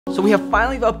So we have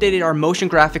finally updated our motion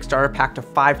graphics starter pack to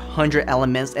 500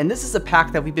 elements, and this is a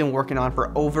pack that we've been working on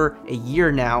for over a year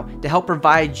now to help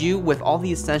provide you with all the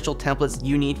essential templates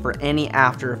you need for any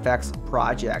After Effects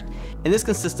project. And this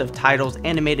consists of titles,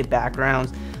 animated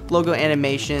backgrounds, logo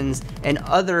animations, and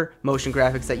other motion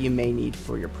graphics that you may need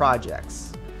for your projects.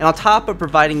 And on top of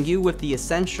providing you with the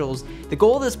essentials, the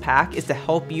goal of this pack is to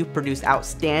help you produce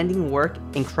outstanding work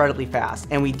incredibly fast.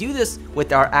 And we do this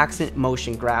with our accent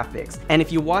motion graphics. And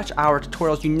if you watch our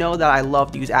tutorials, you know that I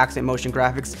love to use accent motion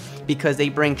graphics because they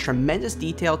bring tremendous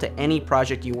detail to any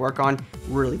project you work on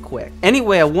really quick.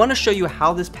 Anyway, I want to show you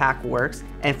how this pack works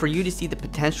and for you to see the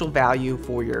potential value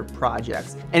for your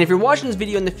projects. And if you're watching this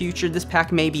video in the future, this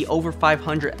pack may be over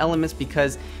 500 elements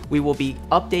because we will be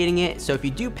updating it. So if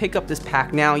you do pick up this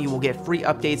pack now, you will get free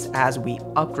updates as we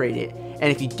upgrade it. And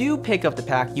if you do pick up the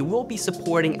pack, you will be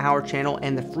supporting our channel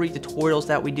and the free tutorials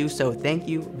that we do, so thank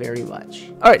you very much.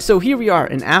 Alright, so here we are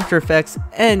in After Effects,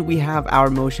 and we have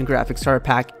our motion graphics starter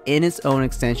pack in its own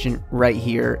extension right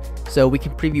here. So we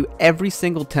can preview every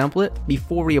single template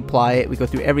before we apply it. We go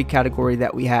through every category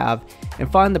that we have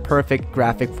and find the perfect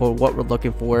graphic for what we're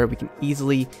looking for. We can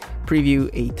easily preview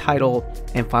a title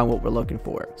and find what we're looking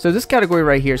for. So this category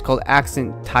right here is called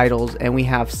accent titles, and we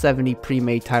have 70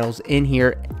 pre-made titles in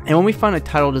here. And when we find a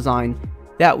title design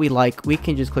that we like, we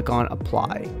can just click on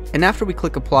apply. And after we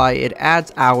click apply, it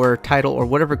adds our title or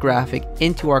whatever graphic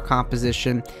into our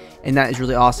composition, and that is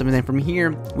really awesome. And then from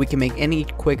here, we can make any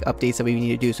quick updates that we need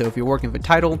to do. So if you're working with a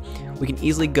title, we can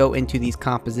easily go into these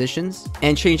compositions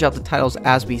and change out the titles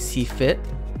as we see fit.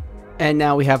 And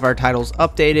now we have our titles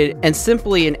updated, and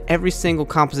simply in every single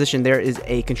composition there is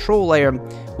a control layer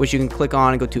which you can click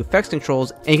on and go to effects controls,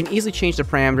 and you can easily change the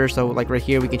parameters. So like right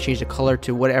here, we can change the color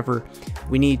to whatever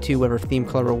we need to, whatever theme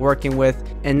color we're working with,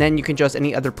 and then you can adjust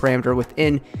any other parameter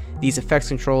within these effects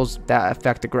controls that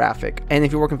affect the graphic. And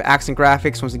if you're working with accent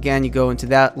graphics, once again, you go into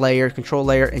that layer, control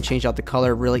layer, and change out the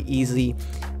color really easy,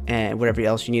 and whatever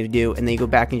else you need to do, and then you go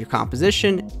back in your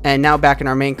composition, and now back in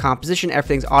our main composition,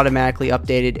 everything's automatically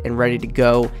updated and ready to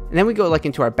go. And then we go like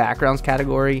into our backgrounds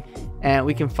category, and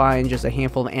we can find just a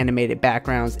handful of animated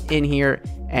backgrounds in here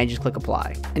and just click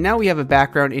apply. And now we have a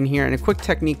background in here, and a quick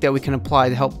technique that we can apply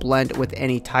to help blend with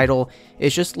any title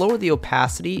is just lower the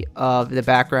opacity of the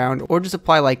background, or just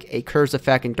apply like a curves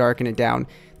effect and darken it down.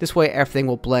 This way everything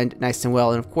will blend nice and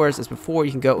well. And of course, as before,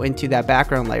 you can go into that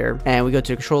background layer, and we go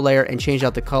to the control layer and change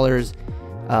out the colors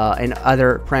and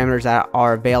other parameters that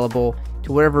are available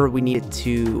to whatever we need it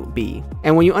to be.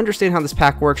 And when you understand how this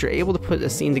pack works, you're able to put a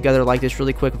scene together like this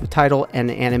really quick with a title and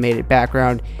an animated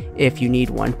background if you need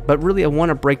one. But really, I want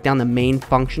to break down the main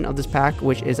function of this pack,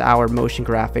 which is our motion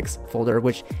graphics folder,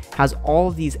 which has all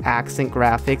of these accent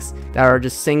graphics that are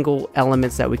just single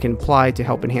elements that we can apply to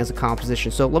help enhance the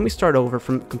composition. So let me start over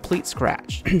from complete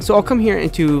scratch. So I'll come here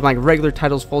into my regular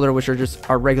titles folder, which are just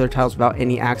our regular titles without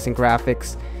any accent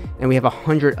graphics. And we have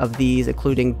 100 of these,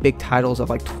 including big titles of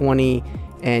like 20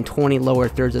 and 20 lower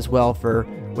thirds as well for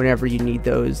whenever you need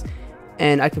those.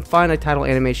 And I can find a title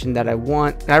animation that I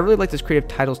want. And I really like this creative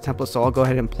titles template, so I'll go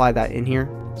ahead and apply that in here.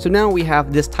 So now we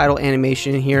have this title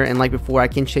animation here, and like before, I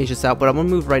can change this out, but I'm gonna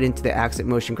move right into the accent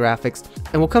motion graphics.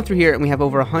 And we'll come through here, and we have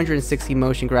over 160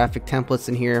 motion graphic templates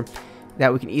in here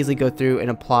that we can easily go through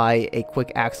and apply a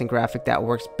quick accent graphic that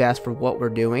works best for what we're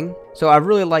doing. So I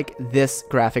really like this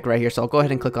graphic right here, so I'll go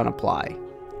ahead and click on apply.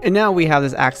 And now we have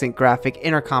this accent graphic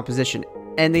in our composition,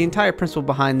 and the entire principle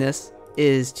behind this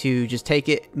is to just take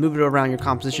it, move it around your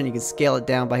composition. You can scale it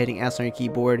down by hitting S on your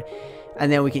keyboard,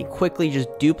 and then we can quickly just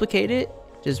duplicate it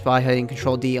just by hitting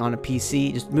Control D on a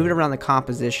PC. Just move it around the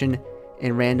composition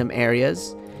in random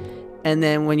areas. And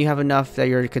then when you have enough that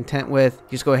you're content with,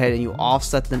 just go ahead and you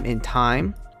offset them in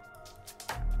time,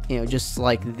 you know, just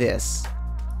like this.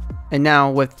 And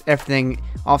now with everything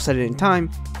offset in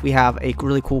time, we have a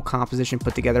really cool composition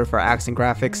put together for our accent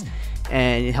graphics,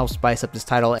 and it helps spice up this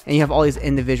title. And you have all these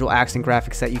individual accent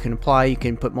graphics that you can apply. You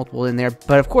can put multiple in there,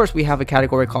 but of course we have a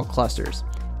category called clusters.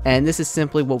 And this is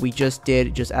simply what we just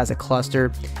did, just as a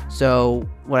cluster. So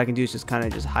what I can do is just kind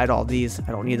of just hide all these.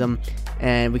 I don't need them.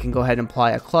 And we can go ahead and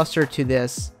apply a cluster to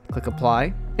this. Click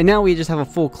apply. And now we just have a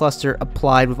full cluster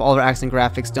applied with all our accent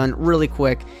graphics done really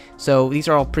quick. So these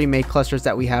are all pre-made clusters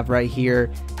that we have right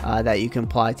here that you can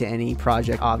apply to any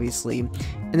project, obviously.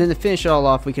 And then to finish it all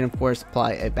off, we can of course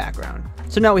apply a background.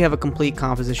 So now we have a complete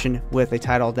composition with a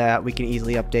title that we can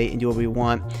easily update and do what we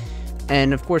want.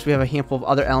 And of course we have a handful of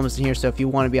other elements in here, so if you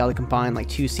want to be able to combine like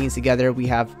two scenes together, we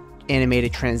have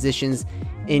animated transitions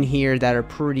in here that are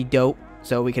pretty dope,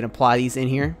 so we can apply these in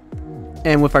here.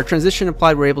 And with our transition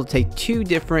applied, we're able to take two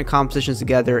different compositions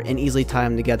together and easily tie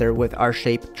them together with our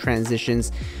shape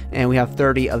transitions. And we have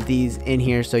 30 of these in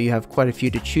here, so you have quite a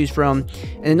few to choose from.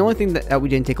 And the only thing that we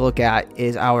didn't take a look at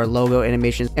is our logo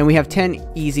animations. And we have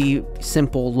 10 easy,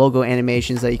 simple logo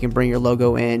animations that you can bring your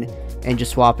logo in and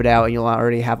just swap it out, and you'll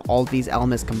already have all these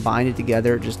elements combined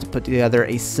together just to put together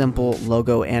a simple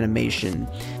logo animation.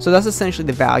 So that's essentially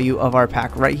the value of our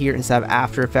pack right here inside of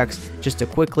After Effects, just to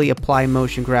quickly apply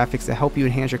motion graphics to help you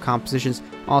enhance your compositions,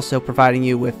 also providing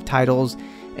you with titles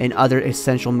and other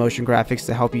essential motion graphics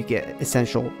to help you get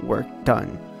essential work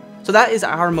done. So that is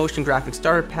our motion graphics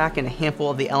starter pack and a handful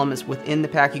of the elements within the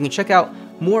pack. You can check out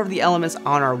more of the elements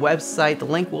on our website. The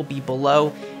link will be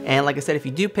below. And like I said, if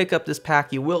you do pick up this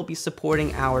pack, you will be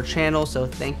supporting our channel, so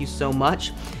thank you so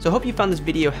much. So I hope you found this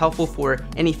video helpful for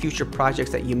any future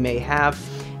projects that you may have.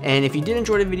 And if you did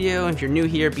enjoy the video, and if you're new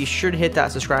here, be sure to hit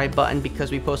that subscribe button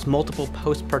because we post multiple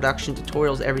post-production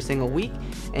tutorials every single week.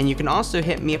 And you can also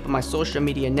hit me up on my social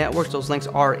media networks. Those links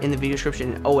are in the video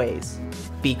description. And always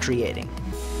be creating.